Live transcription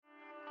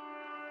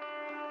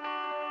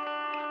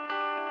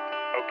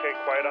Okay,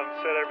 quiet on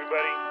set,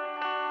 everybody.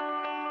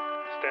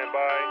 Stand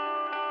by.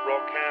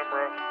 Roll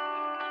camera.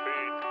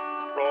 Speed.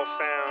 Roll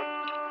sound.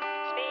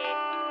 Speed.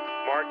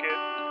 Mark it.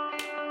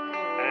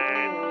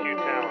 And cue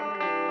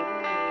talent.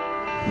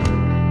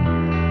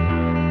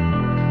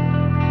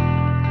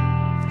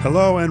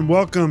 Hello and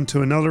welcome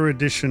to another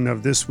edition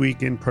of This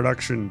Week in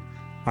Production.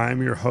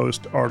 I'm your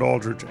host, Art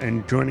Aldrich,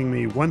 and joining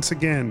me once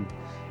again,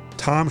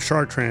 Tom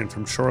Chartrand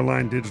from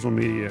Shoreline Digital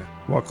Media.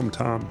 Welcome,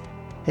 Tom.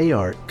 Hey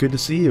Art, good to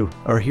see you,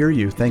 or hear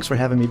you. Thanks for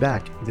having me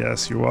back.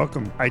 Yes, you're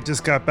welcome. I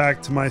just got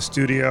back to my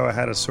studio. I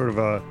had a sort of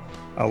a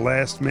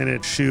last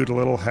minute shoot, a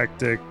little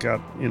hectic, got,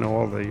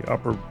 all the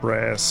upper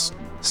brass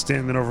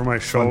standing over my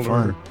shoulder.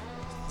 Fun.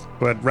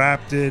 But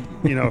wrapped it,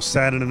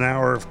 sat in an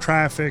hour of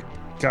traffic,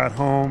 got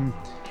home.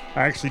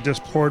 I actually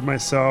just poured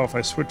myself,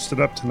 I switched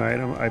it up tonight.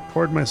 I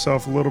poured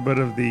myself a little bit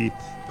of the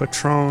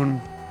Patron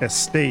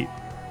Estate,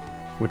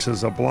 which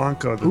is a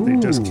Blanco that they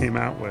just came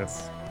out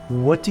with.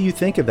 What do you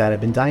think of that?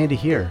 I've been dying to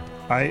hear.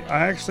 I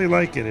actually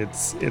like it.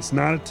 It's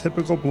not a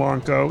typical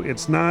Blanco.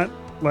 It's not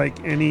like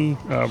any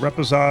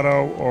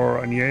Reposado or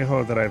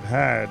Añejo that I've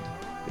had.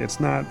 It's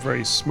not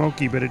very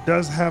smoky, but it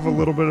does have a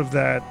little bit of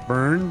that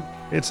burn.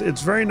 It's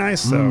very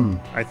nice though.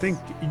 I think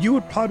you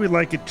would probably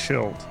like it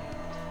chilled.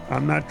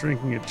 I'm not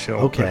drinking it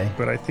chilled, okay.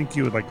 but I think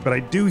you would like. But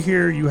I do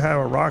hear you have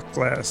a rock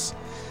glass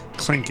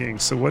clinking.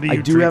 So what are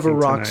you drinking I do have a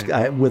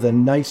rock with a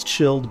nice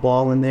chilled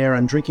ball in there.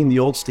 I'm drinking the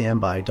old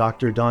standby,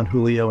 Dr. Don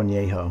Julio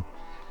Añejo.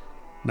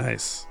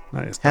 Nice.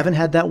 Haven't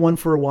had that one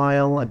for a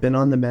while. I've been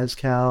on the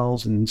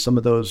mezcals and some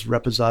of those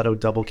Reposado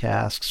double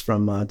casks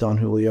from Don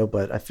Julio,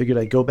 but I figured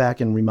I'd go back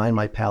and remind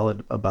my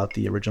palate about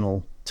the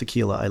original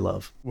tequila I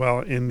love. Well,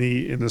 in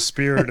the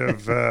spirit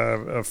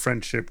of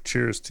friendship,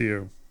 cheers to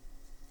you.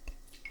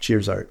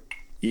 Cheers, Art.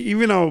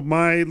 Even though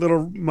my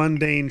little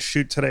mundane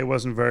shoot today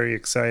wasn't very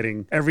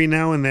exciting, every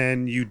now and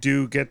then you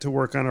do get to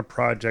work on a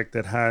project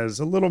that has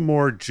a little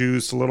more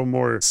juice, a little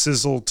more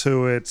sizzle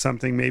to it,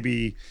 something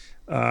maybe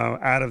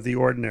out of the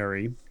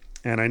ordinary.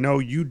 And I know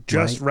you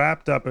just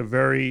wrapped up a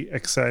very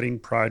exciting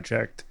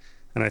project,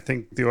 and I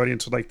think the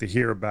audience would like to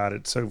hear about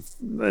it. So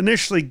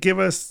initially, give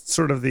us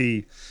sort of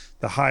the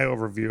high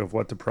overview of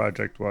what the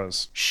project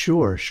was.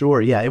 Sure.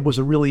 Yeah, it was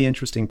a really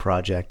interesting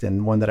project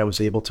and one that I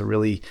was able to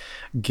really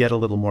get a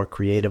little more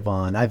creative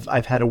on.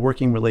 I've had a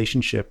working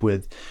relationship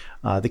with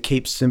the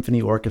Cape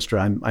Symphony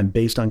Orchestra. I'm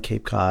based on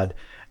Cape Cod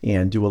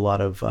and do a lot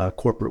of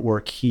corporate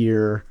work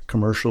here,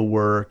 commercial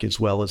work, as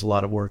well as a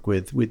lot of work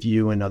with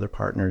you and other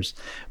partners.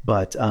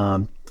 But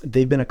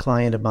they've been a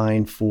client of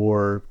mine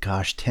for,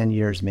 10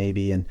 years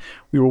maybe. And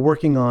we were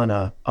working on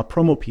a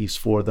promo piece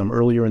for them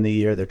earlier in the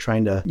year. They're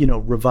trying to,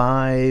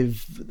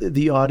 revive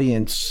the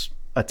audience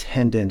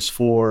attendance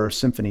for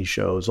symphony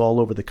shows all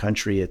over the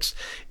country.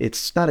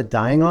 It's not a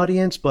dying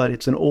audience, but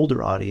it's an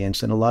older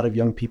audience, and a lot of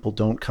young people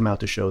don't come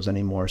out to shows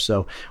anymore.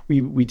 So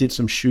we did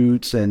some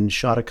shoots and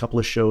shot a couple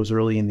of shows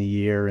early in the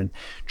year and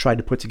tried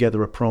to put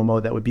together a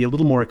promo that would be a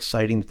little more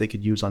exciting that they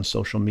could use on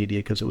social media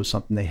because it was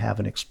something they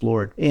haven't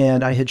explored.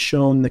 And I had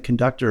shown the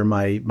conductor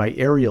my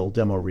aerial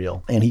demo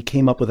reel, and he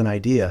came up with an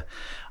idea.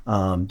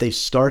 They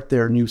start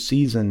their new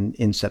season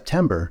in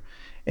September,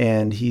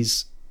 and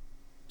he's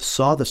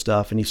saw the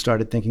stuff and he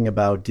started thinking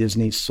about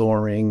Disney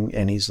Soaring,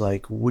 and he's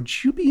like,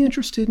 would you be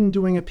interested in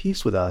doing a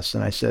piece with us?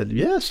 And I said,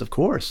 yes, of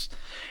course.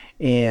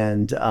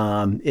 And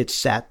it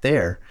sat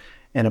there.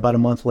 And about a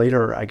month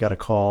later, I got a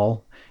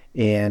call,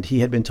 and he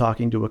had been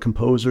talking to a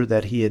composer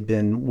that he had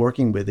been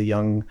working with, a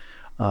young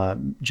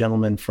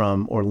gentleman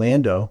from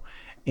Orlando,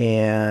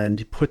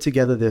 and put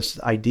together this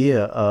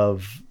idea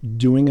of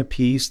doing a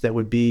piece that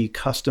would be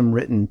custom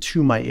written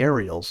to my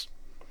aerials.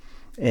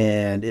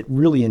 And it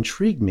really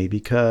intrigued me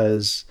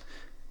because,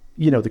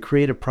 the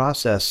creative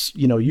process,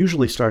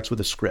 usually starts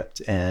with a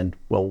script and,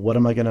 well, what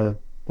am I going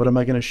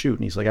to shoot?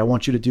 And he's like, I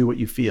want you to do what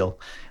you feel.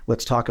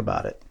 Let's talk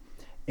about it.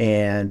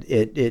 And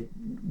it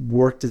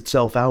worked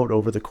itself out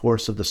over the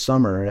course of the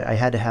summer. I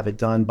had to have it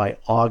done by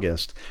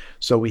August.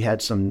 So we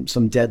had some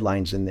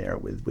deadlines in there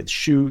with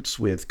shoots,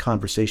 with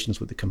conversations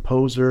with the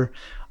composer,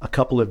 a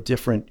couple of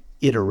different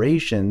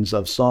iterations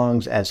of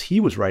songs as he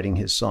was writing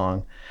his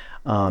song.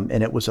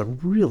 And it was a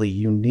really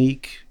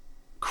unique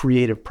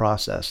creative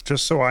process.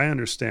 Just so I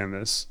understand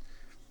this,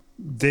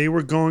 you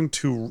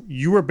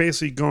were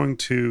basically going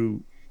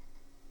to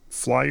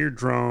fly your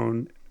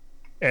drone,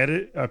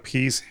 edit a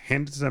piece,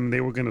 hand it to them,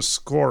 they were going to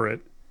score it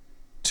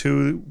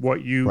to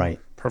what you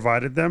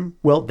provided them?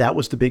 Well, that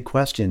was the big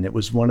question. It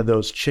was one of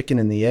those chicken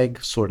and the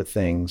egg sort of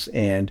things.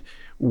 And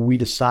we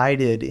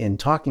decided in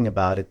talking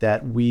about it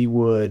that we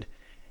would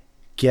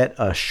get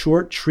a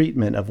short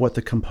treatment of what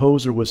the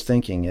composer was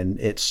thinking. And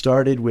it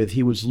started with,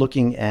 he was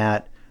looking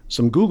at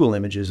some Google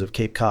images of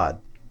Cape Cod.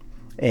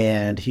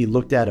 And he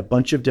looked at a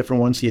bunch of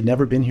different ones. He had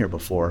never been here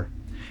before.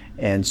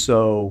 And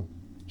so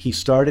he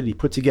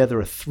put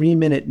together a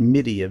 3-minute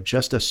MIDI of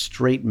just a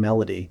straight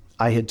melody.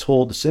 I had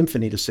told the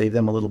symphony to save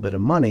them a little bit of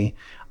money.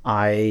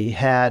 I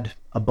had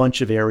a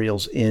bunch of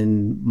aerials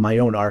in my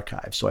own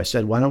archive. So I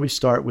said, why don't we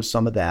start with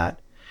some of that?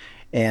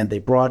 And they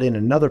brought in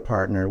another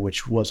partner,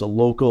 which was a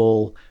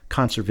local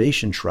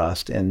conservation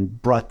trust,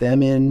 and brought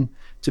them in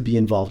to be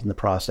involved in the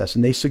process.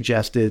 And they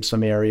suggested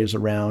some areas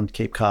around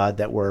Cape Cod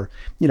that were,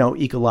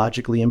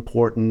 ecologically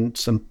important,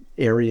 some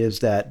areas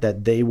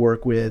that they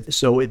work with.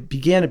 So it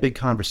began a big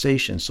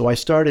conversation. So I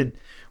started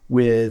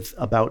with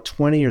about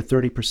 20 or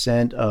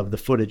 30% of the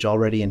footage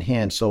already in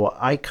hand. So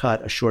I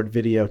cut a short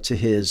video to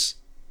his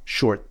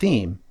short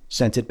theme,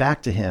 sent it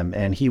back to him,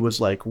 and he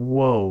was like,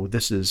 whoa,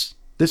 this is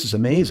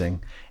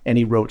amazing. And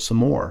he wrote some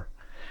more.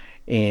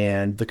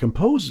 And the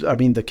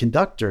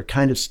conductor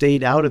kind of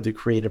stayed out of the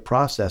creative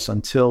process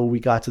until we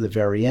got to the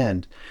very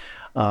end.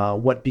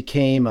 What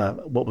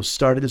was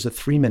started as a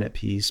 3-minute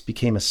piece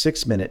became a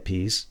 6-minute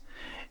piece.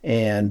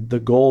 And the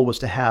goal was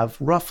to have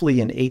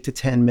roughly an 8 to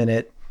 10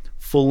 minute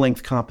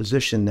full-length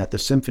composition that the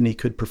symphony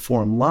could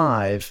perform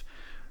live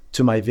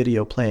to my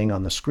video playing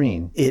on the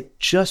screen. It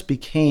just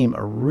became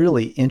a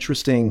really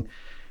interesting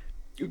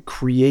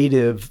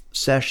creative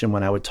session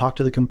when I would talk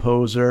to the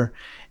composer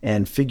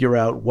and figure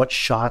out what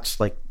shots,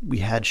 like we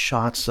had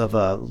shots of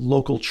a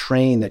local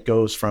train that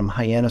goes from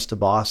Hyannis to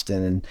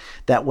Boston, and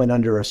that went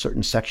under a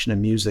certain section of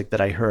music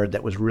that I heard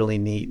that was really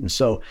neat. And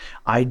so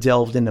I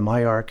delved into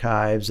my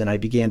archives and I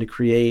began to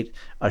create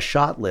a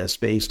shot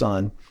list based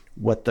on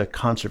what the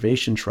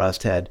Conservation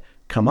Trust had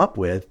come up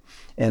with.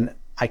 And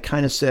I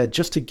kind of said,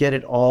 just to get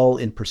it all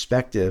in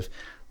perspective,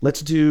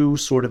 let's do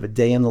sort of a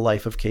day in the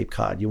life of Cape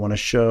Cod. You want to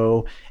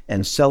show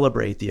and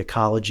celebrate the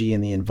ecology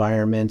and the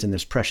environment and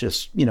this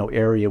precious,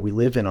 area we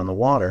live in on the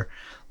water.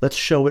 Let's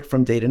show it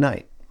from day to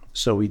night.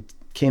 So we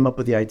came up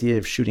with the idea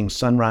of shooting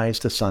sunrise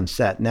to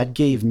sunset, and that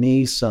gave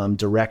me some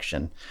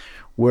direction.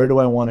 Where do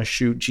I want to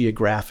shoot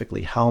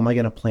geographically? How am I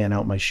going to plan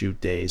out my shoot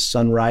days?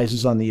 Sun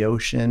rises on the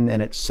ocean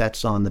and it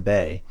sets on the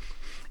bay.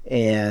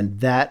 And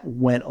that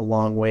went a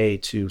long way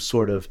to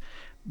sort of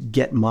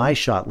get my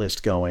shot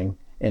list going.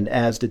 And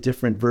as the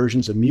different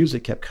versions of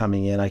music kept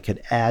coming in, I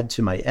could add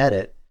to my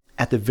edit.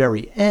 At the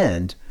very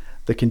end,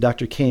 the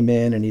conductor came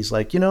in and he's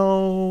like,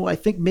 I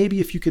think maybe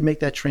if you could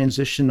make that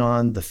transition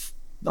on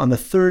the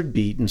third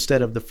beat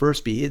instead of the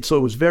first beat. So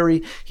it was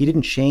he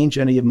didn't change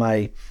any of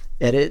my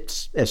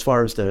edits as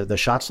far as the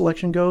shot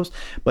selection goes,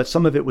 but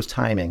some of it was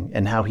timing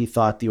and how he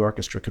thought the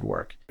orchestra could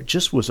work. It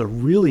just was a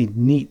really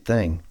neat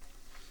thing.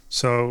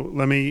 So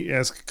let me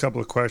ask a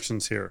couple of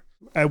questions here.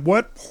 At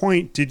what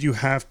point did you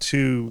have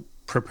to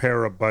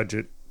prepare a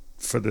budget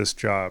for this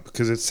job?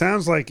 Because it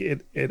sounds like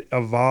it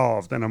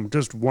evolved, and I'm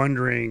just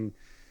wondering,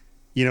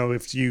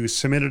 if you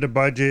submitted a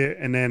budget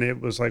and then it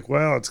was like,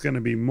 well, it's going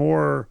to be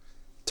more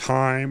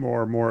time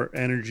or more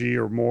energy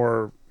or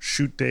more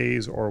shoot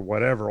days or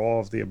whatever,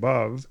 all of the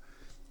above,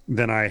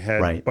 than I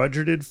had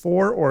budgeted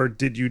for, or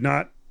did you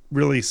not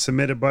really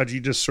submit a budget? You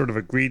just sort of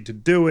agreed to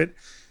do it,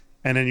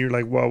 and then you're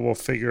like, well, we'll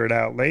figure it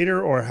out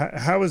later? Or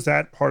how is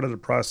that part of the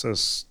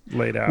process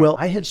laid out? Well,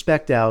 I had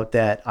spec'd out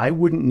that I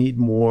wouldn't need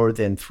more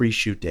than 3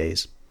 shoot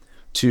days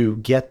to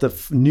get the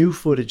new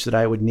footage that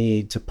I would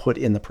need to put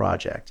in the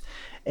project.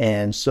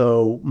 And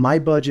so my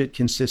budget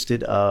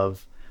consisted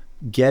of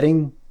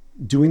doing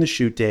the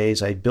shoot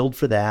days. I billed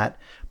for that,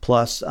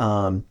 plus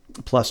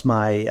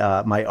my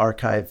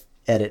archive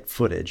edit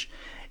footage.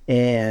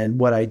 And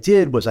what I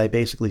did was I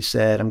basically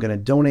said, I'm going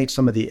to donate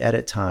some of the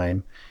edit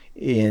time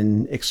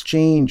in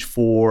exchange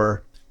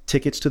for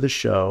tickets to the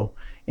show.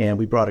 And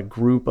we brought a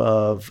group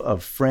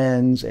of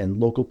friends and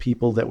local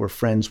people that we're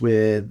friends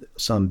with,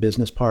 some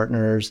business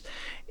partners,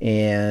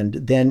 and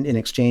then in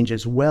exchange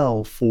as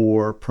well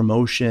for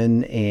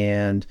promotion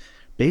and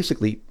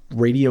basically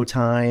radio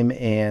time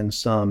and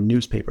some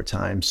newspaper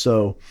time.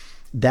 So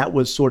that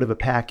was sort of a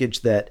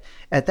package that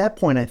at that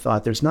point I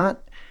thought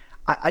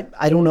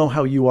I don't know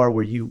how you are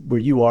where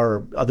you are,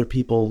 or other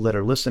people that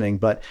are listening,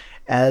 but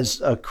as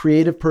a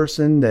creative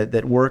person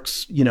that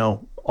works,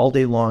 all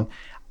day long,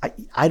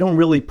 I don't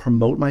really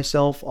promote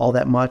myself all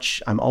that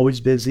much. I'm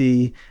always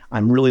busy.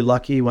 I'm really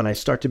lucky when I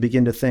start to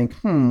begin to think,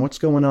 what's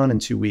going on in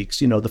 2 weeks?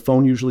 The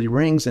phone usually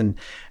rings, and,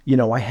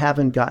 I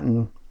haven't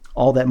gotten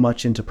all that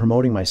much into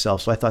promoting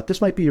myself. So I thought this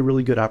might be a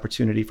really good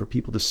opportunity for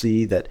people to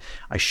see that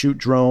I shoot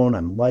drone,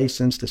 I'm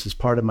licensed, this is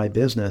part of my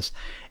business.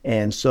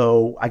 And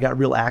so I got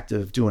real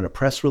active doing a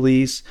press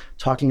release,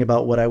 talking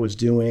about what I was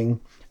doing,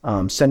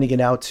 sending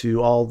it out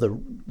to all the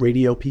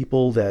radio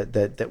people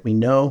that we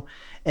know.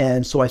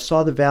 And so I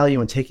saw the value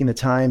in taking the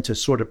time to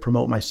sort of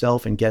promote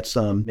myself and get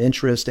some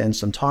interest and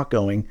some talk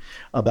going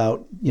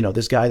about,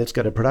 this guy that's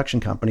got a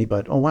production company,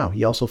 but oh wow,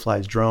 he also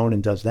flies drone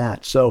and does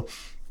that. So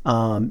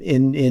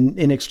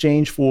in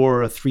exchange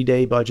for a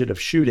 3-day budget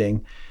of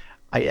shooting,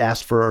 I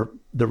asked for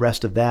the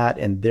rest of that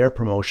and their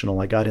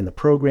promotional. I got in the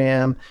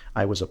program.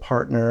 I was a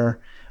partner.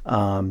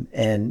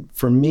 And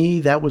for me,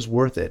 that was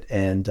worth it.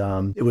 And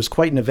it was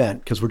quite an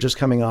event because we're just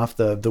coming off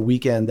the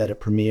weekend that it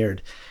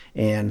premiered,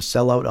 and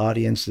sellout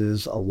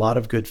audiences, a lot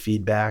of good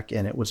feedback,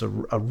 and it was a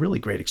really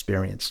great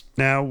experience.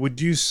 Now,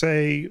 would you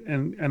say,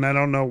 and I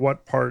don't know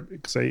what part,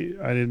 because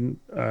I didn't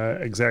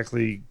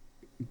exactly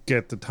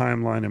get the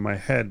timeline in my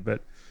head, but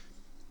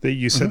that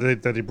you said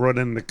that they brought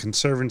in the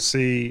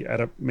Conservancy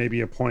at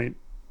maybe a point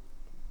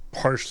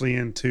partially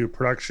into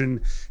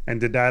production? And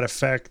did that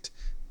affect,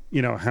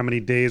 how many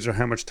days or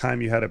how much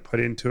time you had to put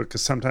into it?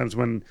 Because sometimes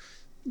when,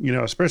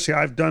 especially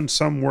I've done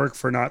some work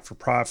for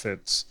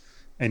not-for-profits,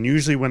 and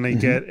usually when they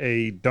get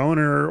a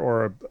donor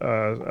or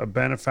a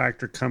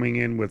benefactor coming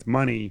in with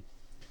money,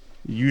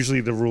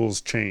 usually the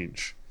rules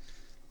change.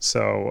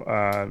 So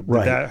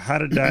how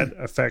did that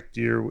affect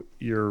your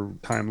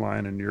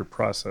timeline and your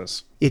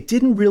process? It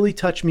didn't really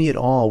touch me at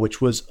all, which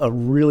was a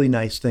really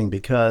nice thing,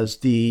 because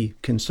the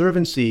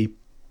Conservancy,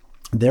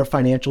 their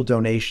financial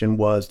donation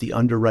was the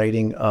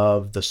underwriting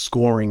of the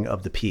scoring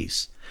of the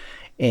piece.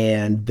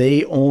 And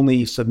they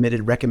only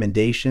submitted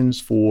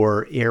recommendations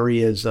for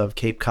areas of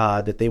Cape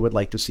Cod that they would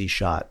like to see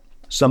shot.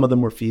 Some of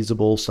them were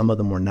feasible, some of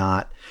them were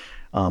not.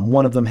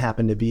 One of them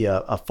happened to be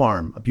a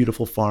farm, a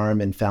beautiful farm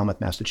in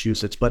Falmouth,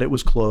 Massachusetts, but it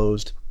was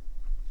closed.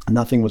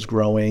 Nothing was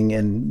growing.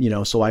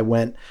 And, so I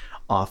went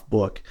off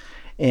book.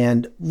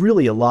 And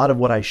really a lot of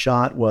what I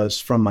shot was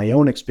from my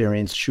own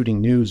experience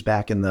shooting news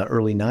back in the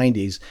early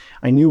 90s.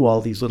 I knew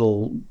all these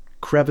little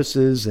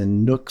crevices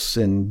and nooks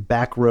and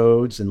back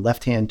roads and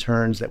left-hand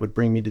turns that would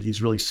bring me to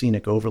these really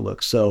scenic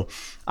overlooks. So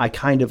I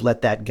kind of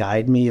let that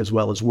guide me, as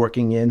well as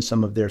working in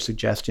some of their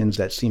suggestions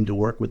that seemed to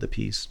work with the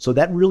piece. So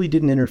that really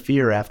didn't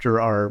interfere after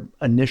our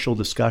initial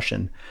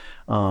discussion.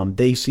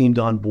 They seemed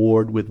on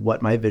board with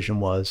what my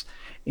vision was,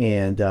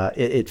 and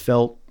it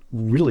felt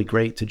really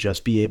great to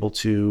just be able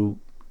to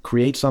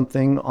create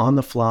something on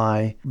the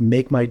fly,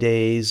 make my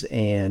days,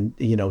 and,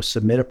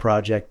 submit a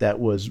project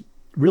that was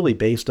really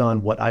based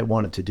on what I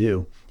wanted to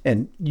do.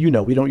 And, we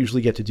don't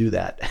usually get to do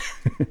that.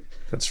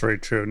 That's very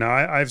true. Now,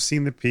 I've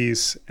seen the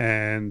piece,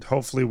 and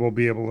hopefully we'll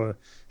be able to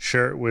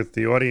share it with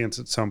the audience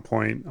at some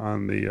point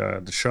on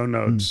the show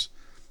notes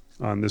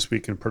on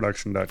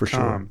thisweekinproduction.com. For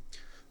sure.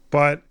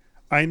 But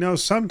I know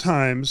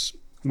sometimes,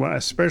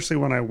 especially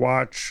when I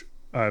watch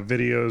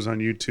videos on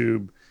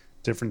YouTube,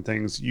 different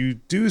things, you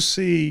do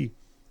see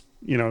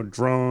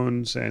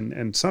drones,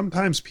 and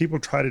sometimes people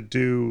try to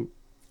do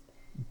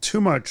too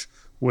much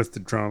with the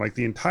drone. Like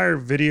the entire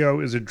video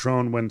is a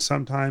drone, when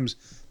sometimes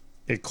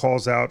it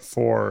calls out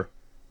for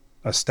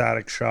a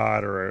static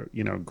shot or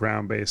a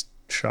ground-based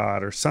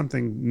shot or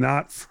something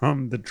not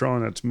from the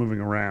drone that's moving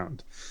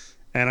around.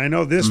 And I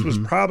know this was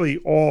probably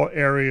all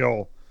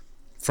aerial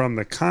from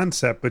the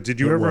concept, but did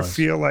you ever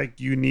feel like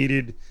you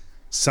needed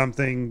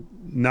something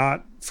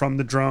not from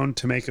the drone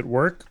to make it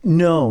work?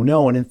 No.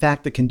 And in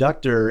fact, the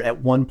conductor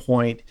at one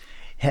point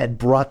had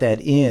brought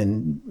that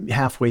in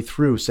halfway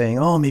through, saying,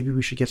 oh, maybe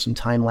we should get some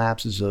time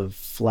lapses of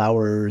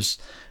flowers,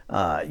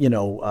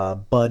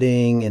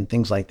 budding and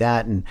things like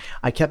that. And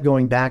I kept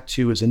going back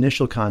to his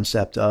initial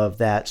concept of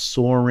that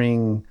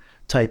soaring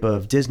type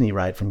of Disney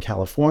ride from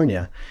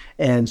California.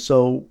 And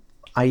so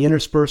I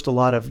interspersed a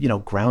lot of,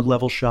 ground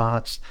level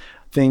shots,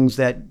 things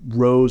that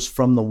rose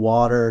from the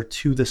water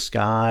to the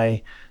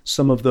sky,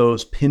 some of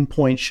those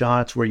pinpoint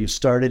shots where you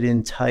started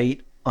in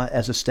tight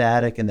as a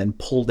static and then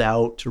pulled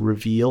out to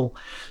reveal.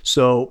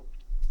 So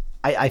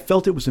I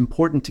felt it was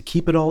important to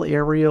keep it all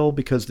aerial,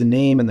 because the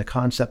name and the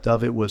concept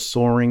of it was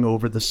Soaring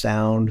Over the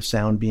Sound,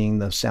 sound being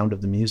the sound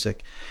of the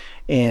music.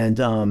 And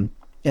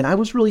I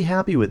was really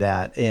happy with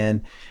that.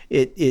 And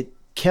it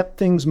kept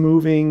things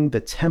moving,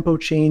 the tempo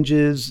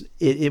changes.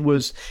 There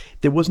was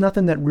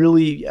nothing that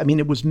really,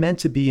 it was meant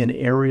to be an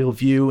aerial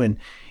view. And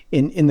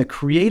in the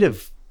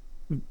creative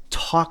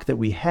talk that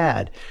we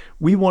had,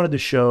 we wanted to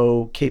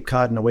show Cape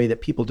Cod in a way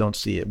that people don't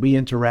see it. We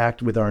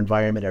interact with our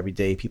environment every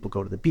day. People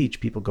go to the beach,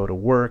 people go to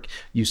work.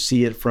 You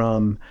see it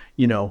from,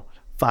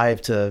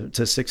 5 to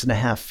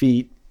 6.5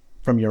 feet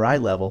from your eye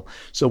level.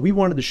 So we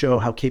wanted to show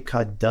how Cape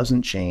Cod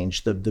doesn't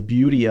change, the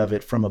beauty of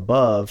it from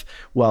above,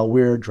 while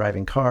we're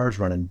driving cars,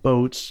 running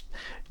boats,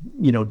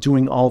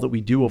 doing all that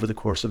we do over the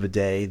course of a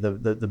day,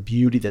 the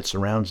beauty that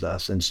surrounds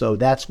us. And so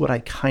that's what I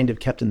kind of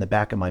kept in the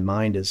back of my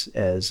mind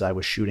as I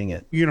was shooting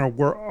it.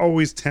 We're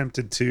always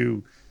tempted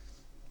to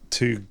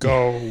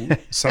go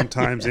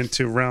sometimes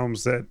into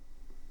realms that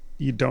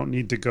you don't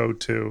need to go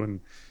to, and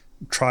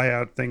try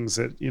out things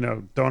that,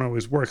 don't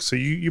always work. So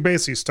you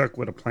basically stuck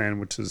with a plan,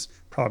 which is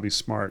probably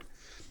smart.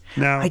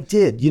 Now I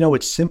did,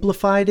 it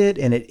simplified it,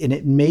 and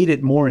it made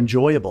it more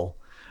enjoyable,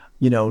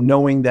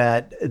 knowing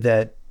that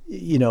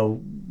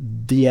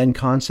the end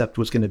concept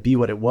was going to be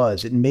what it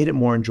was. It made it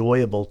more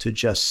enjoyable to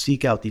just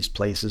seek out these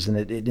places, and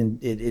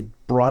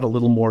it brought a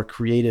little more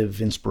creative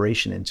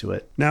inspiration into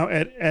it. Now,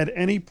 at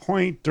any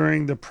point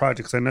during the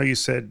project, 'cause I know you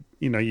said,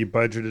 you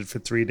budgeted for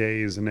 3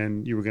 days and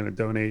then you were going to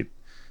donate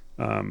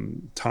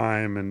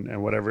time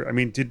and whatever.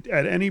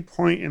 At any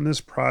point in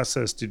this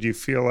process, did you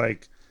feel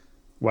like,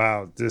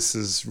 wow, this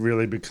is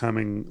really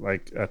becoming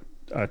like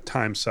a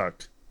time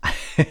suck?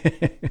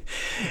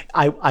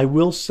 I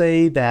will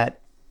say that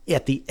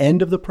at the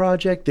end of the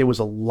project, there was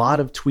a lot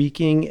of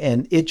tweaking,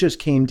 and it just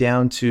came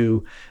down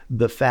to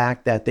the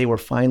fact that they were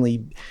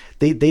finally,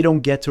 they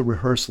don't get to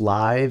rehearse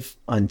live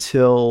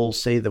until,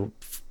 say, the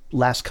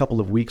last couple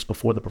of weeks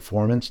before the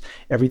performance.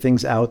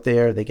 Everything's out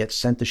there. They get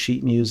sent the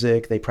sheet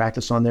music. They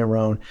practice on their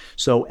own.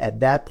 So at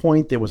that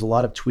point, there was a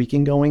lot of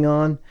tweaking going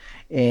on.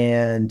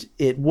 And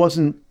it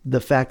wasn't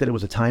the fact that it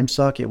was a time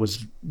suck. It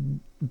was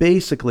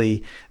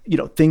basically,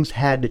 things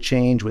had to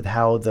change with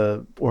how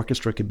the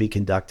orchestra could be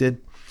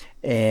conducted.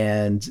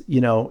 And,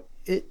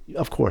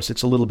 of course,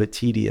 it's a little bit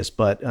tedious,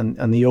 but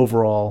on the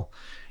overall,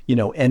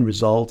 end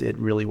result, it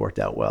really worked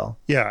out well.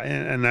 Yeah.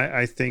 And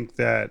I think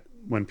that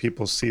when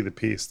people see the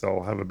piece,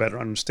 they'll have a better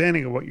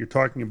understanding of what you're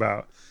talking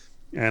about.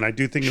 And I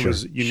do think it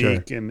was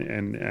unique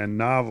and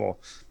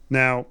novel.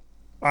 Now,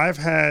 I've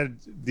had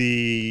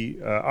the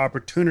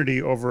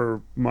opportunity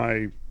over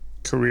my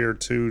career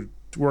to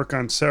work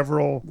on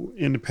several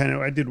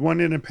independent. I did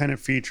one independent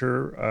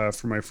feature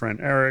for my friend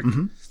Eric,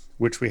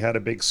 which we had a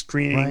big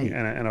screening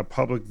and a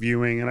public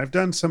viewing. And I've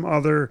done some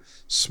other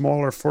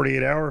smaller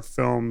 48-hour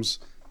films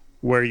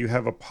where you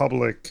have a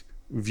public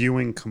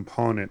viewing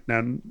component.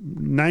 Now,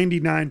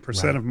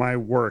 99% of my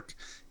work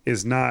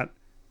is not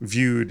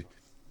viewed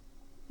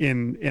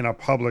in a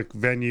public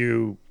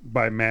venue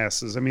by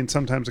masses. I mean,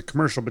 sometimes a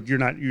commercial, but you're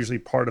not usually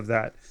part of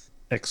that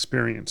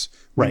experience.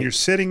 When you're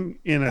sitting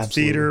in a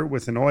theater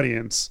with an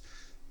audience,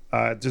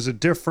 there's a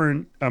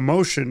different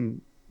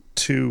emotion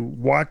to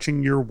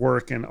watching your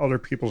work and other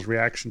people's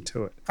reaction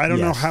to it. I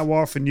don't know how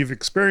often you've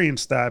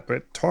experienced that,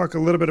 but talk a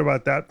little bit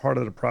about that part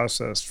of the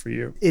process for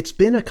you. It's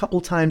been a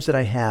couple times that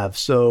I have.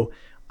 So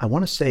I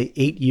want to say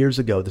 8 years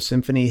ago, the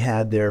symphony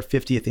had their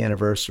 50th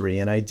anniversary,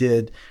 and I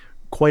did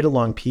quite a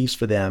long piece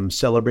for them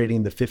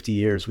celebrating the 50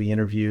 years. We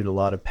interviewed a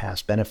lot of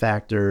past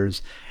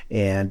benefactors,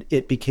 and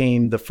it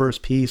became the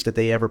first piece that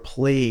they ever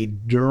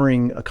played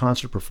during a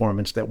concert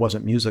performance that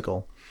wasn't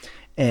musical.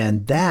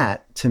 And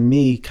that, to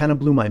me, kind of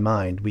blew my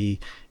mind. We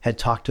had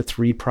talked to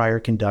 3 prior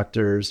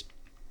conductors,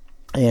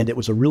 and it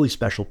was a really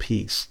special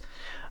piece.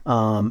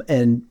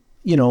 And,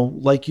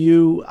 like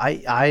you,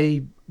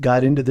 I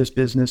got into this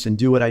business and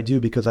do what I do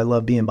because I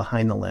love being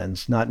behind the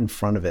lens, not in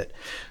front of it.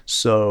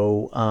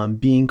 So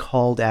being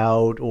called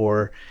out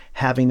or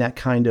having that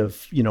kind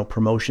of,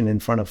 promotion in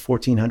front of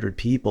 1,400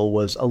 people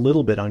was a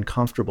little bit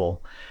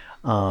uncomfortable.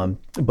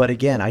 But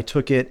again, I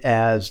took it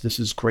as this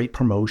is great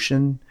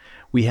promotion.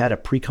 We had a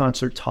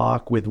pre-concert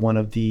talk with one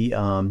of the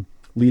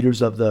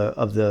leaders of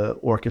the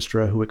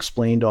orchestra who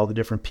explained all the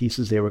different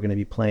pieces they were going to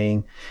be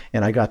playing.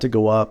 And I got to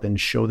go up and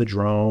show the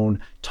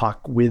drone,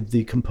 talk with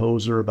the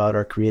composer about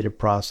our creative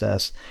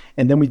process.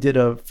 And then we did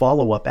a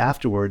follow-up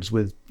afterwards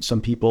with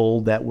some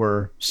people that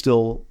were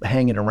still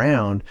hanging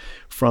around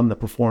from the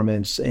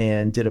performance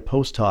and did a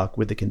post-talk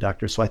with the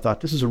conductor. So I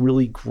thought this is a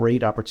really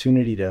great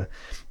opportunity to,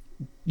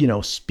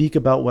 speak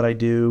about what I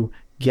do,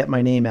 get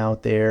my name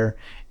out there,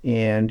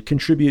 and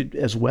contribute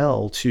as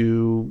well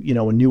to,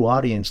 a new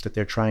audience that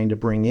they're trying to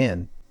bring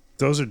in.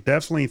 Those are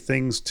definitely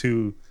things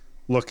to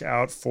look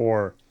out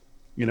for,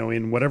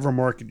 in whatever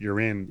market you're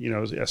in,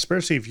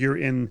 especially if you're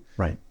in,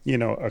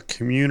 a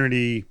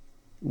community,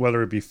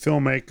 whether it be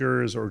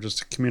filmmakers or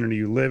just a community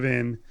you live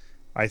in.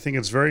 I think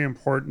it's very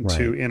important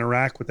to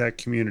interact with that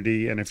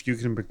community. And if you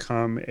can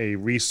become a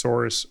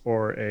resource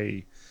or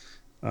a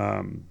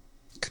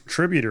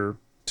contributor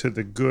to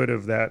the good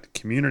of that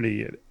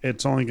community,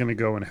 it's only going to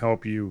go and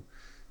help you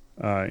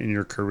in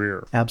your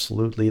career.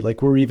 Absolutely.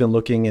 Like we're even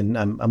looking, and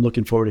I'm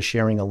looking forward to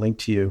sharing a link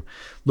to you,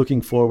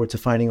 looking forward to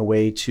finding a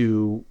way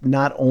to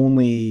not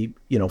only,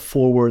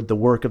 forward the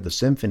work of the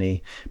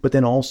symphony, but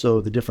then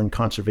also the different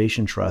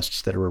conservation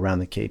trusts that are around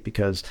the Cape,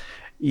 because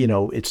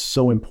it's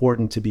so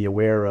important to be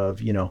aware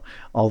of,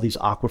 all these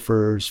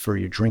aquifers for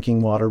your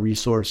drinking water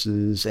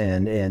resources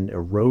and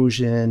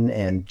erosion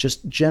and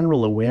just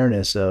general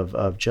awareness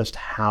of just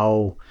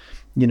how,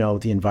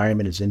 the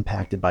environment is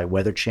impacted by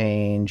weather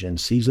change and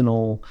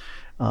seasonal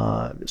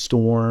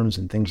storms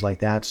and things like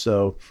that.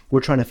 So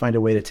we're trying to find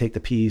a way to take the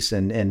piece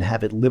and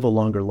have it live a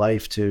longer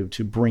life to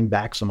bring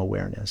back some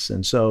awareness.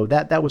 And so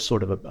that was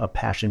sort of a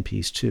passion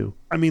piece too.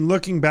 I mean,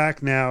 looking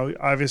back now,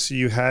 obviously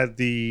you had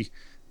the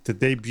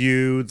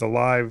debut, the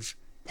live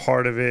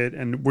part of it.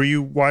 And were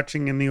you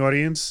watching in the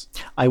audience?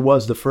 I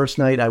was. The first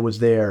night I was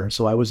there.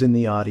 So I was in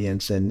the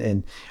audience.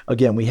 And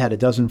again, we had a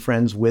dozen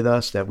friends with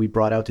us that we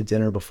brought out to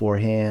dinner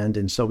beforehand.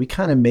 And so we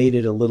kind of made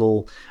it a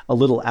little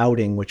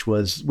outing, which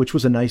was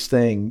a nice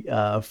thing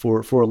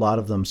for a lot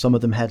of them. Some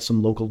of them had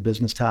some local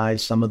business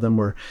ties. Some of them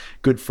were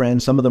good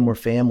friends. Some of them were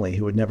family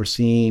who had never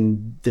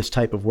seen this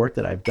type of work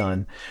that I've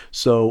done.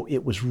 So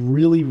it was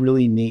really,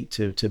 really neat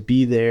to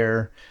be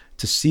there,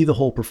 to see the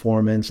whole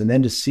performance, and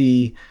then to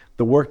see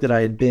the work that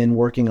I had been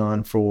working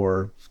on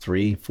for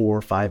 3,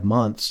 4, 5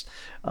 months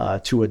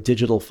to a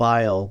digital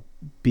file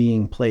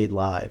being played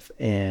live.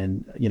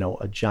 And,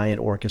 a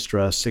giant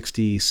orchestra,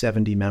 60,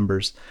 70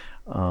 members.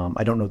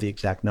 I don't know the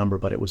exact number,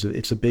 but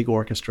it's a big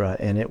orchestra,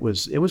 and it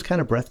was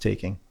kind of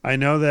breathtaking. I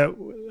know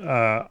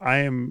that I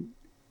am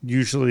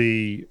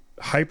usually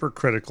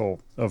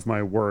hypercritical of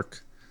my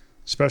work,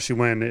 especially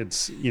when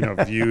it's,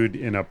 viewed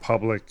in a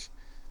public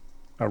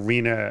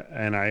arena,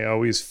 and I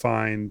always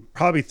find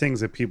probably things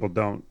that people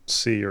don't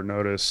see or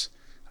notice.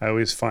 I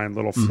always find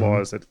little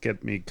flaws that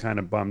get me kind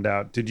of bummed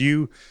out. Did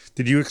you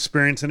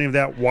experience any of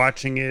that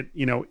watching it,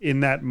 in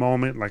that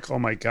moment? Like, oh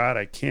my God,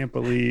 I can't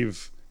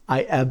believe.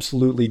 I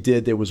absolutely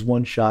did. There was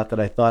one shot that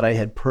I thought I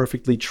had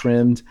perfectly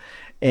trimmed,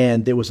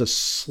 and there was a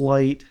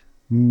slight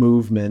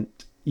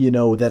movement,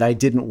 that I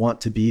didn't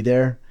want to be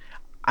there.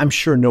 I'm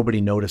sure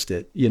nobody noticed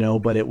it,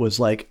 but it was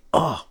like,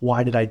 oh,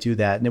 why did I do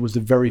that? And it was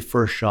the very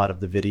first shot of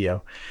the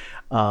video.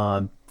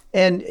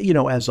 And,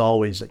 as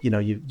always,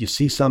 you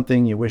see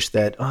something, you wish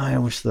that, I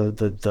wish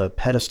the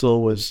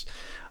pedestal was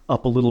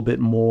up a little bit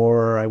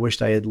more. I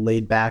wished I had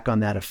laid back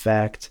on that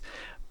effect.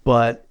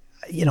 But,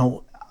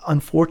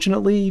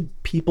 unfortunately,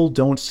 people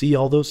don't see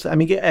all those. I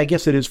mean, I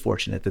guess it is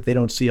fortunate that they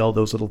don't see all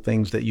those little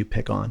things that you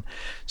pick on.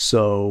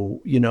 So,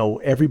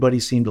 everybody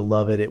seemed to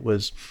love it. It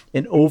was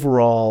an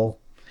overall,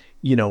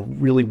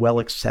 really well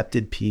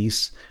accepted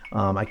piece.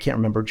 I can't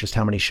remember just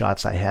how many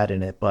shots I had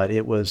in it, but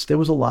there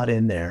was a lot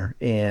in there.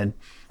 And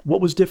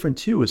what was different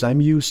too is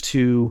I'm used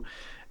to,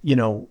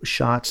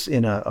 shots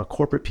in a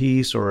corporate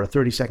piece or a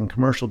 30-second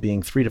commercial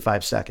being 3 to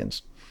 5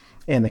 seconds.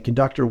 And the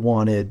conductor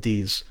wanted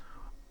these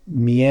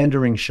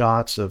meandering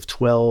shots of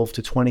 12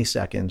 to 20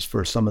 seconds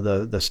for some of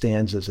the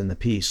stanzas in the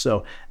piece.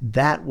 So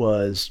that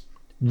was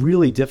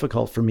really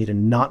difficult for me to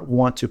not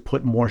want to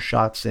put more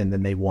shots in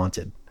than they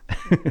wanted.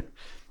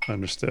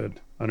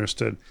 Understood.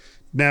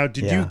 Now,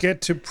 did you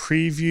get to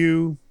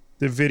preview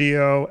the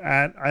video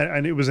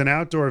and it was an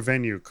outdoor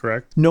venue,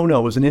 correct? No,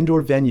 it was an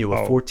indoor venue,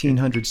 a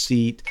 1,400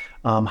 seat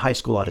high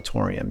school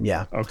auditorium.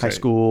 Yeah. Okay. High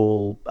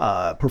school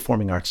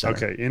performing arts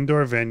center. Okay.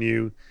 Indoor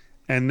venue.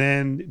 And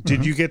then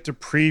did you get to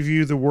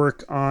preview the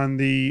work on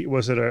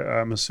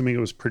I'm assuming it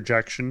was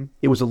projection?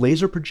 It was a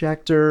laser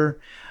projector.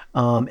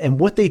 And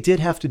what they did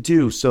have to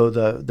do, so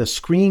the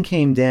screen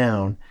came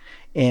down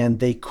and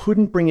they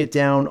couldn't bring it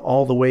down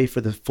all the way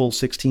for the full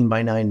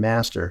 16:9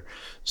 master.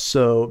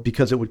 So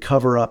because it would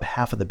cover up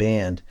half of the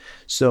band.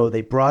 So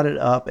they brought it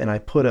up and I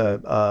put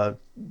a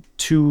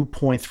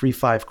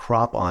 2.35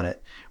 crop on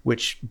it,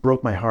 which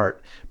broke my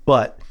heart.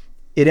 But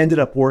it ended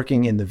up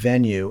working in the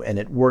venue and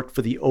it worked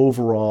for the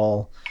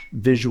overall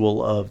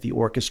visual of the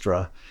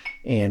orchestra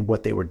and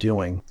what they were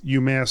doing.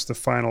 You masked the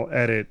final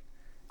edit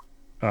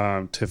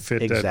to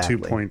fit that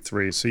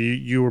 2.3. So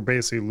you were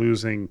basically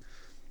losing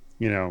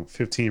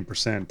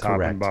 15% top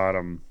Correct. And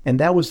bottom. And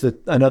that was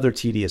another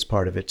tedious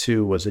part of it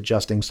too, was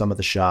adjusting some of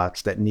the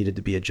shots that needed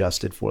to be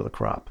adjusted for the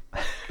crop.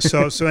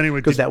 So anyway,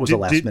 because that was a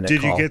last minute call.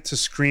 Did you get to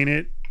screen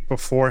it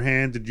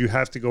beforehand? Did you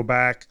have to go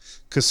back?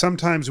 Because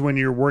sometimes when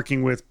you're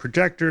working with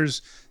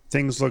projectors,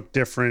 things look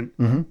different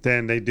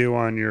than they do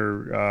on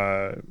your,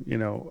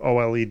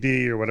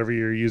 OLED or whatever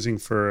you're using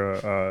for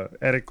a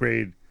edit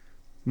grade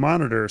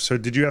monitor. So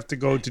did you get to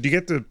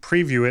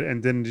preview it,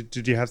 and then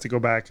did you have to go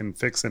back and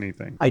fix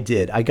anything? I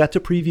did. I got to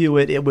preview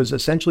it. It was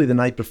essentially the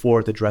night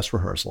before the dress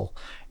rehearsal,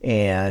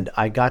 and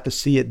I got to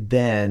see it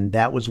then.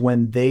 That was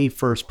when they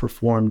first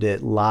performed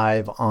it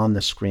live on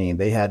the screen.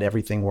 They had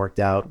everything worked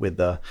out with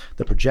the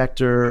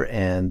projector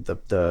and the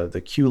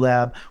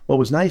QLab. What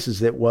was nice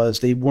is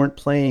they weren't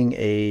playing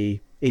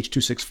a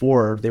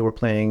H.264, they were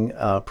playing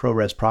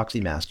ProRes Proxy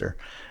Master.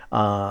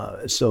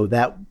 So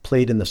that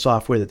played in the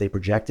software that they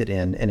projected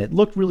in, and it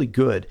looked really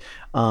good.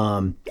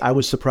 I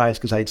was surprised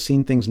because I had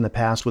seen things in the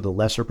past with a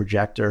lesser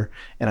projector,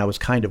 and I was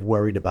kind of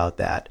worried about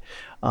that.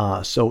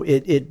 So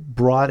it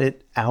brought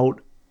it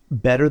out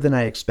better than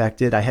I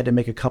expected. I had to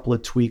make a couple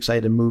of tweaks. I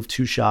had to move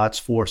 2 shots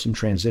for some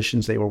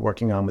transitions they were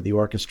working on with the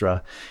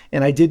orchestra.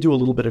 And I did do a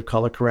little bit of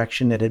color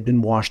correction. It had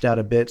been washed out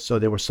a bit, so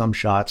there were some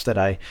shots that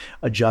I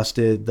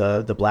adjusted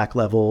the black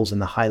levels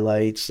and the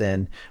highlights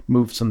and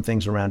moved some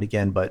things around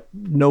again, but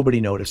nobody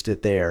noticed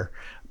it there.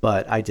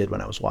 But I did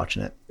when I was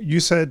watching it. You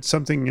said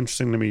something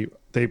interesting to me.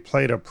 They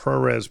played a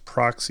ProRes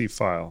proxy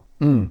file.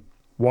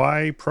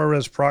 Why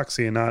ProRes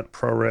Proxy and not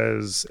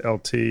ProRes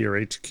LT or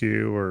HQ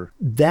or?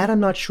 That I'm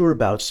not sure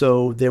about.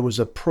 So there was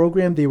a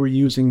program they were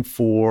using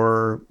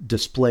for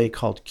display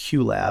called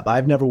QLab.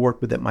 I've never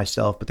worked with it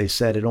myself, but they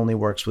said it only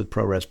works with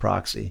ProRes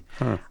Proxy.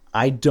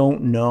 I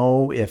don't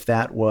know if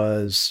that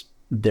was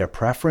their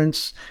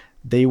preference.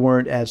 They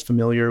weren't as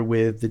familiar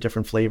with the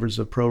different flavors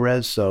of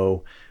ProRes,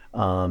 so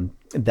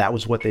that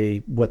was what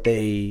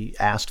they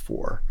asked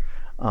for.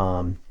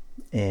 And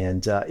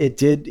it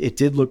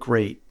did look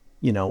great,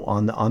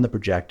 on the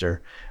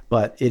projector,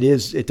 but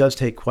it does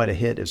take quite a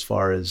hit as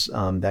far as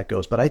that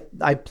goes. But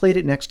I played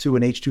it next to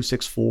an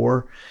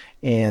H.264,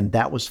 and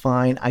that was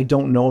fine. I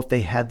don't know if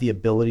they had the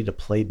ability to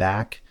play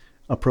back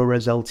a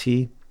ProRes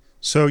LT.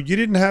 So you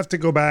didn't have to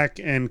go back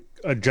and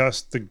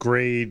adjust the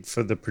grade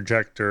for the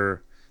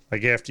projector.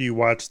 Like after you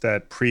watched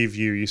that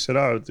preview, you said,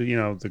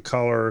 the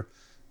color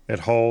it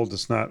holds,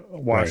 it's not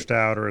washed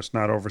out, or it's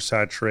not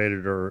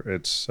oversaturated, or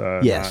it's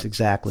yes,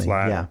 exactly,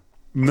 flat. Yeah.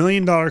 $1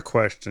 million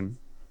question,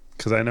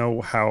 because I know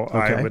how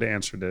I would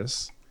answer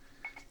this.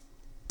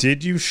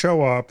 Did you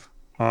show up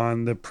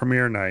on the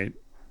premiere night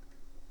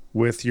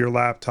with your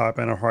laptop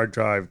and a hard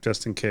drive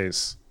just in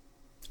case?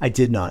 I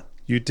did not.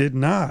 You did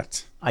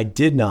not? I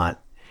did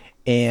not.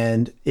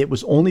 And it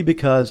was only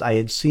because I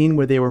had seen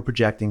where they were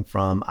projecting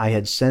from. I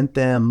had sent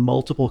them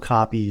multiple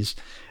copies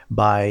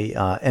by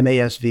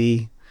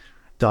MASV.io,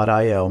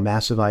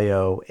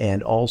 Massive.io,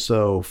 and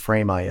also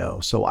Frame.io.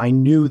 So I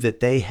knew that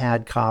they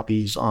had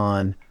copies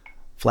on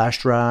flash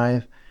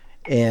drive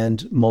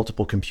and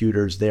multiple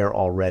computers there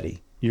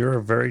already. You're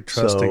a very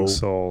trusting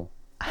soul.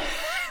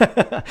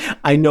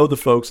 I know the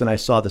folks and I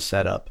saw the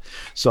setup,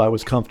 so I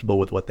was comfortable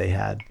with what they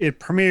had. It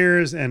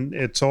premieres and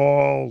it's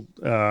all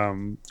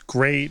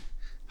great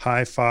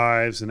high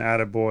fives and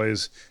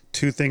attaboys.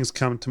 Two things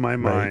come to my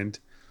mind.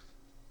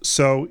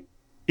 So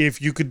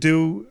if you could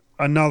do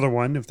another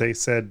one, if they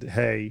said,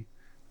 hey,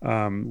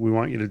 we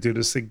want you to do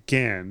this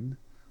again,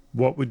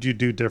 what would you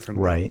do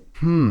differently? Right.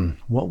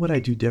 What would I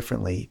do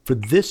differently? For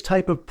this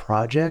type of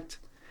project,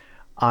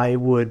 I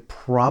would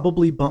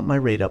probably bump my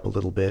rate up a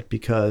little bit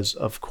because,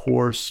 of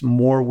course,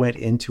 more went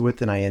into it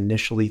than I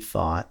initially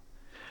thought.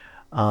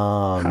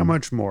 How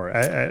much more?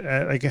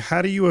 Like,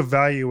 how do you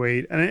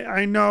evaluate? And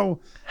I know.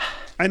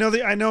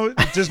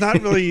 There's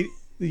not really.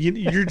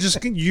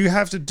 You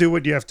have to do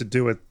what you have to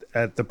do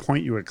at the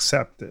point you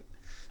accept it,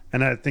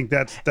 and I think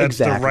that's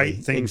exactly the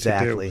right thing to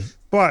do.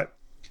 But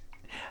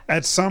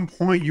at some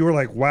point, you were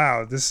like,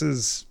 "Wow, this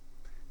is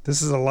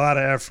a lot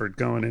of effort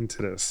going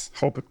into this.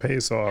 Hope it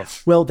pays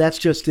off." Well, that's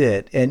just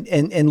it.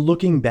 And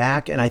looking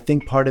back, and I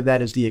think part of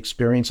that is the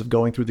experience of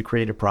going through the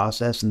creative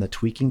process and the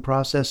tweaking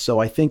process. So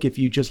I think if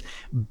you just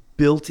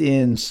built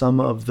in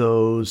some of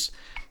those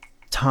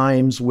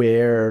times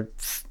where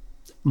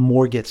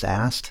more gets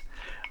asked,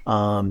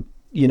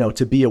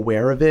 to be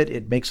aware of it,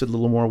 it makes it a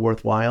little more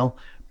worthwhile.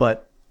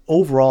 But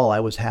overall, I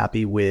was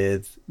happy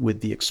with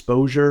the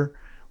exposure,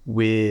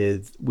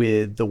 with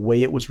the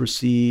way it was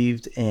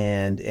received,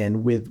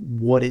 and with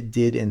what it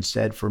did and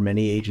said for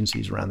many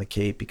agencies around the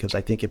Cape, because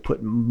I think it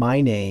put my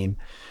name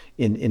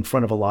in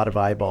front of a lot of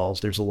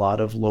eyeballs. There's a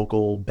lot of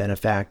local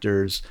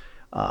benefactors,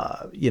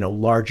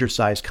 larger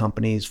size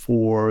companies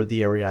for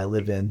the area I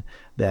live in,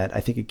 that I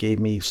think it gave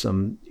me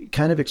some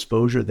kind of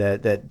exposure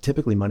that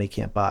typically money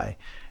can't buy.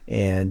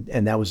 And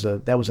that was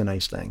a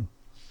nice thing.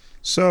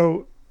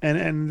 So,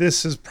 and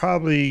this is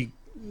probably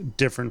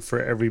different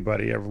for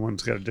everybody.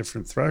 Everyone's got a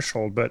different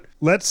threshold, but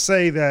let's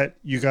say that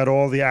you got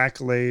all the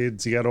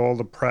accolades, you got all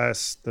the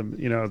press,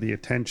 the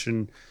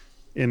attention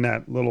in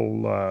that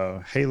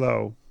little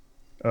halo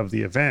of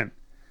the event.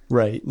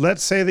 Right.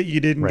 Let's say that you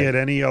didn't get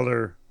any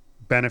other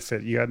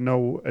benefit. You got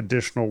no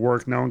additional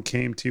work. No one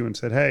came to you and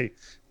said, "Hey,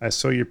 I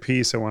saw your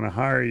piece. I want to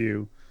hire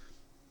you."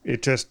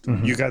 It just,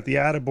 you got the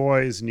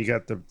attaboys and you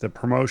got the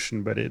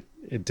promotion, but it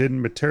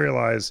didn't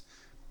materialize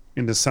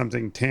into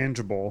something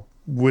tangible.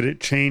 Would it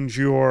change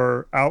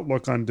your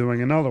outlook on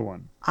doing another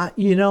one?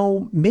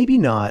 Maybe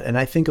not. And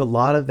I think a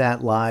lot of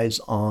that lies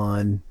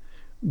on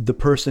the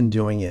person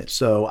doing it.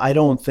 So I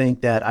don't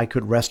think that I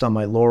could rest on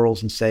my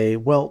laurels and say,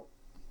 well,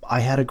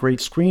 I had a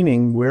great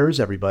screening. Where is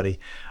everybody?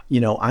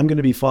 I'm going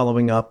to be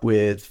following up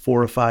with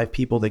 4 or 5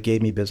 people that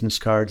gave me business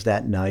cards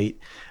that night,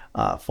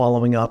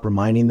 following up,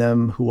 reminding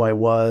them who I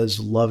was,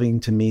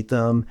 loving to meet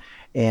them.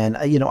 And,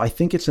 I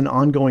think it's an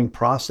ongoing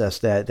process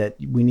that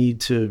we need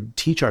to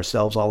teach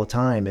ourselves all the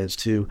time, is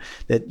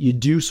that you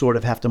do sort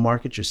of have to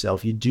market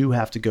yourself. You do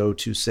have to go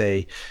to,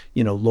 say,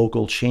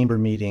 local chamber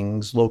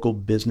meetings, local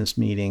business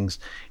meetings,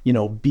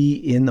 be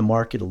in the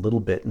market a little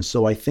bit. And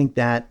so I think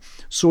that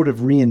sort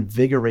of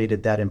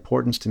reinvigorated that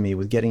importance to me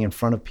with getting in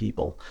front of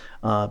people,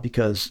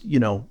 because,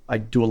 I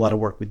do a lot of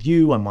work with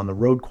you. I'm on the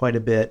road quite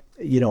a bit.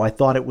 I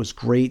thought it was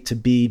great to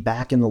be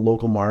back in the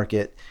local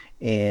market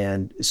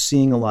and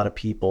seeing a lot of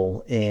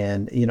people.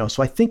 And,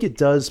 so I think it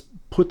does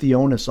put the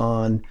onus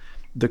on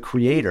the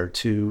creator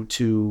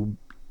to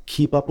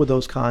keep up with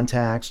those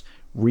contacts,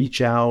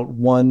 reach out.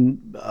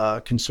 One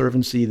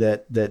conservancy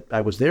that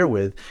I was there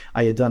with,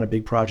 I had done a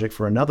big project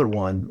for another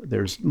one.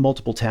 There's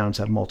multiple towns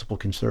have multiple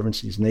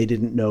conservancies, and they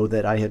didn't know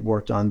that I had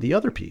worked on the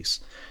other piece.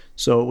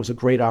 So it was a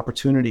great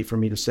opportunity for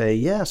me to say,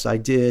 yes, I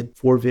did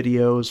 4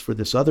 videos for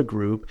this other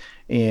group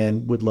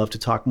and would love to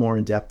talk more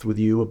in depth with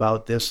you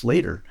about this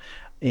later.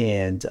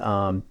 And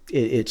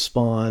it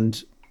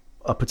spawned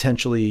a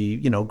potentially,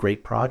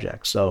 great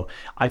project. So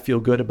I feel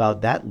good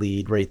about that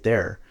lead right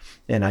there.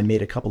 And I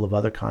made a couple of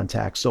other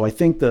contacts. So I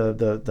think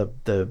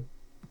the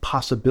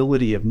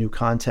possibility of new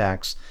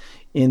contacts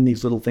in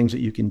these little things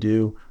that you can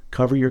do,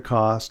 cover your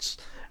costs,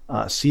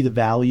 see the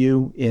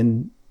value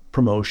in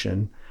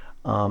promotion.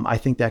 I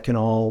think that can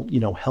all,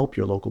 help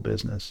your local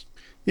business.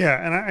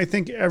 Yeah. And I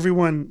think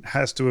everyone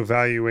has to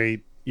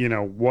evaluate,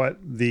 what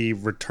the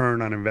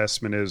return on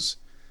investment is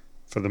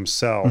for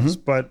themselves.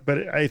 But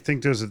I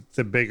think there's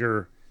the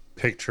bigger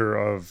picture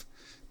of,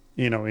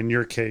 in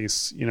your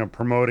case,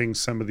 promoting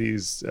some of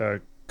these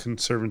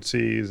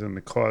conservancies and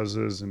the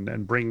causes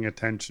and bringing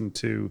attention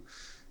to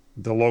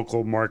the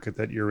local market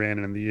that you're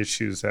in and the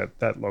issues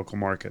that local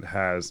market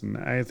has. And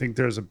I think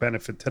there's a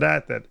benefit to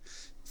that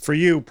for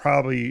you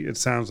probably, it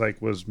sounds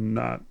like, was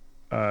not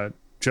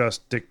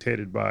just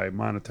dictated by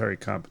monetary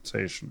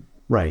compensation.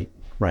 Right.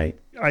 Right.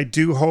 I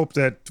do hope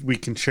that we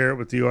can share it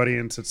with the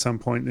audience at some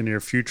point in the near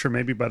future,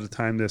 maybe by the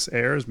time this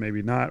airs,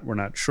 maybe not, we're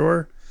not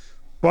sure.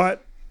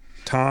 But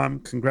Tom,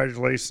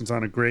 congratulations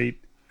on a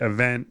great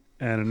event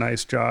and a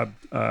nice job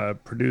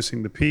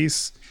producing the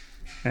piece.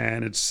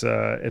 And it's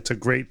a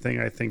great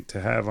thing, I think,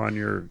 to have on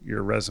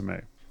your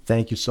resume.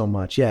 Thank you so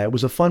much. Yeah, it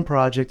was a fun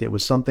project. It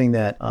was something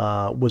that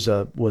was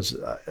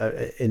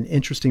an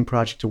interesting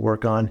project to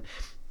work on.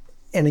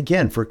 And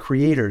again, for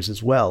creators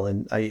as well.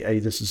 And I'm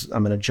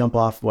going to jump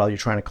off while you're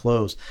trying to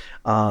close.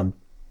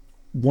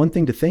 One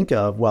thing to think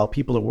of while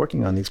people are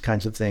working on these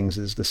kinds of things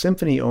is the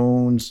symphony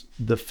owns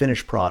the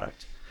finished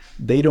product.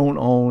 They don't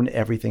own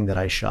everything that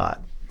I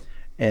shot.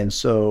 And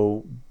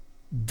so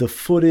the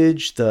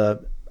footage,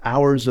 the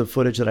hours of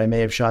footage that I may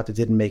have shot that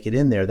didn't make it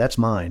in there, that's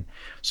mine.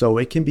 So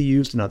it can be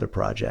used in other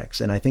projects.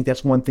 And I think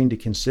that's one thing to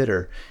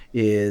consider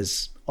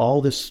is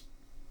all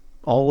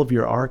of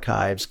your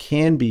archives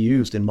can be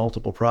used in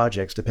multiple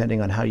projects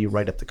depending on how you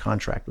write up the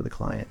contract with a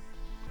client.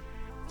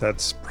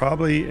 That's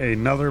probably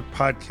another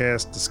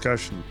podcast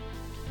discussion.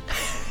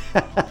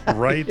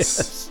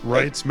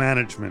 Rights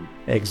management.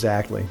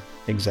 Exactly.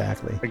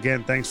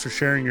 Again, thanks for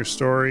sharing your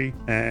story.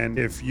 And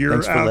if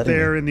you're out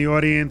there in the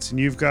audience and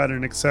you've got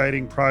an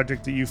exciting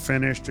project that you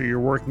finished or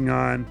you're working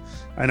on,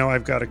 I know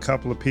I've got a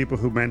couple of people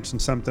who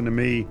mentioned something to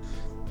me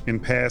in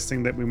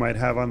passing that we might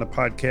have on the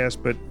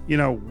podcast, but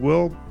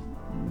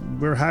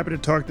we're happy to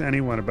talk to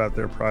anyone about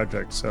their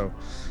project. So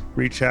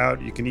reach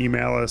out. You can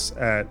email us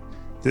at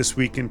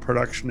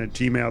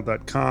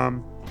thisweekinproduction@gmail.com.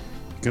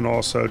 You can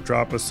also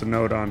drop us a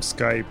note on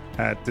Skype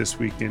at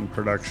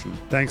thisweekinproduction.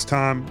 Thanks,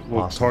 Tom.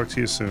 We'll talk to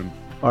you soon.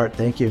 Art,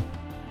 thank you.